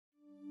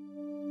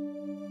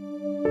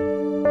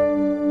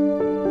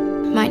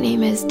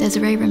name is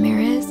Desiree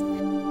Ramirez.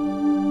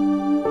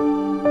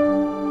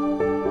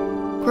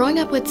 Growing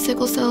up with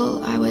sickle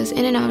cell, I was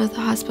in and out of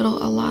the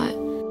hospital a lot.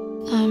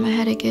 I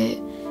had to get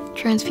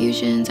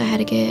transfusions, I had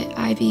to get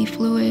IV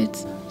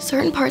fluids.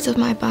 Certain parts of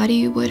my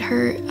body would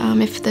hurt.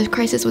 If the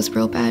crisis was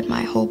real bad,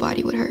 my whole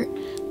body would hurt.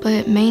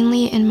 But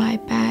mainly in my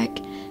back,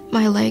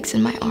 my legs,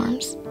 and my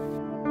arms.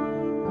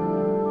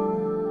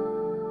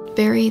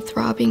 Very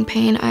throbbing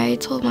pain. I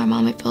told my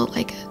mom it felt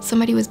like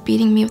somebody was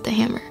beating me with a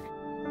hammer.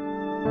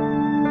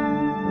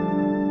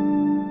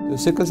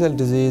 Sickle cell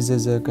disease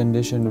is a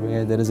condition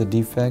where there is a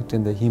defect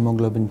in the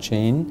hemoglobin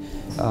chain.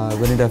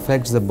 When it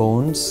affects the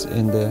bones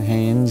in the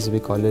hands, we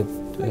call it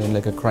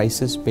like a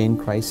crisis, pain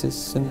crisis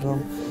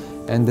syndrome,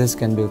 and this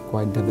can be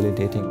quite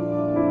debilitating.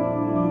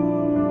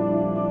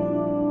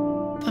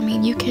 I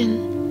mean, you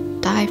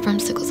can die from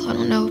sickle cell. I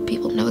don't know if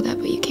people know that,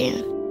 but you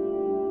can.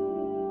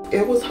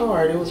 It was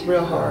hard, it was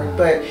real hard,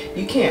 but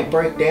you can't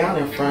break down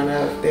in front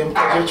of them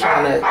because you're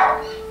trying to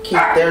keep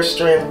their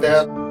strength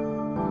up.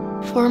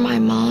 For my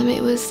mom,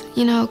 it was,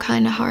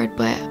 kind of hard,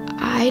 but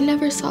I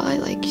never saw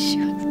it like she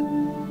was.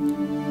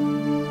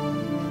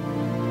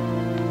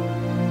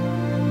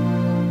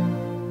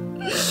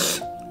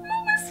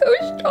 Mom is so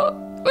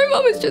strong. My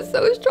mom is just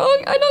so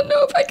strong. I don't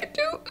know if I could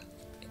do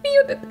any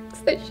of the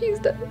things that she's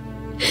done.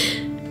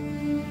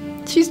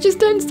 She's just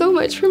done so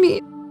much for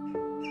me.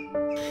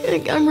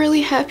 I'm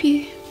really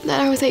happy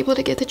that I was able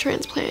to get the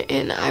transplant,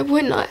 and I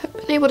would not have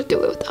been able to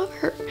do it without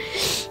her.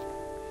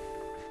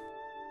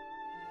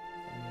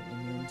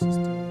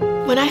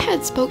 When I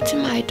had spoke to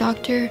my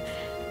doctor,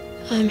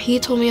 he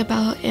told me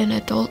about an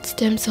adult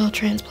stem cell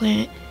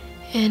transplant,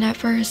 and at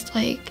first,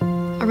 I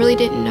really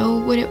didn't know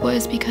what it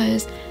was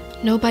because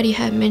nobody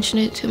had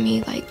mentioned it to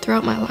me,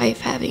 throughout my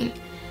life having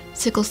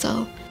sickle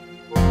cell.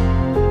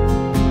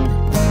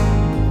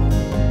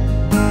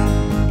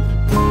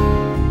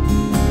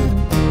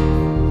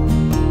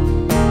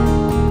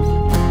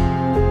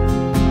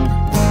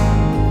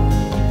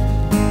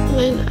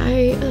 When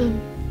I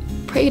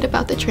prayed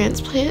about the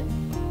transplant,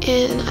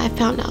 and I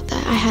found out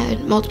that I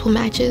had multiple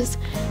matches,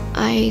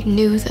 I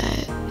knew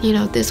that,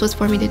 this was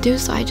for me to do,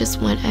 so I just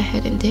went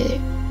ahead and did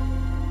it.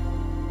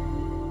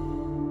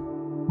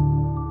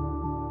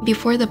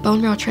 Before the bone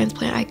marrow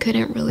transplant, I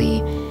couldn't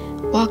really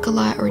walk a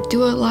lot or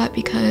do a lot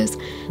because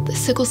the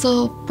sickle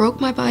cell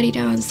broke my body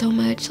down so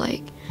much,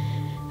 I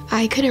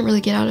couldn't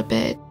really get out of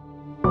bed.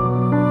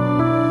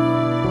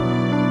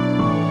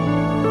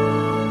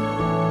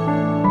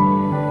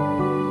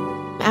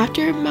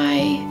 After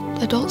my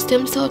adult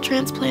stem cell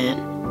transplant,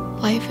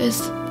 life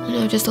is,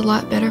 just a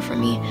lot better for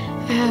me.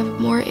 I have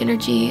more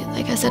energy.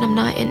 Like I said, I'm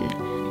not in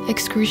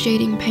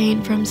excruciating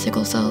pain from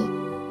sickle cell.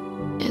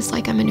 It's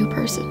like I'm a new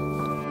person.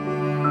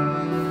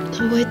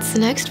 What's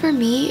next for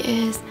me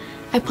is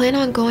I plan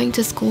on going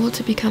to school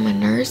to become a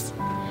nurse.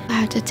 I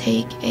have to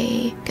take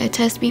a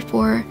test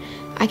before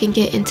I can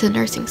get into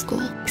nursing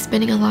school.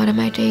 Spending a lot of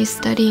my days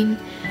studying,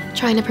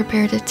 trying to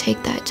prepare to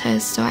take that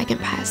test so I can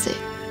pass it.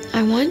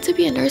 I want to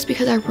be a nurse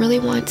because I really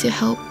want to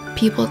help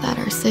people that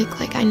are sick.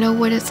 I know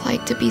what it's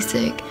like to be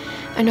sick.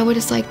 I know what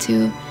it's like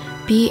to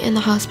be in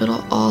the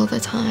hospital all the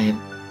time.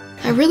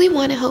 I really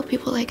want to help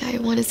people. I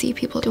want to see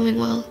people doing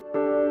well.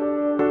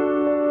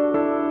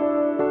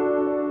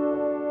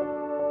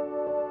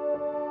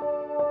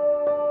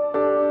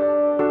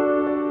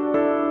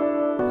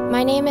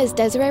 My name is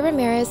Desiree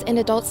Ramirez, and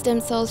adult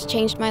stem cells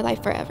changed my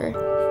life forever.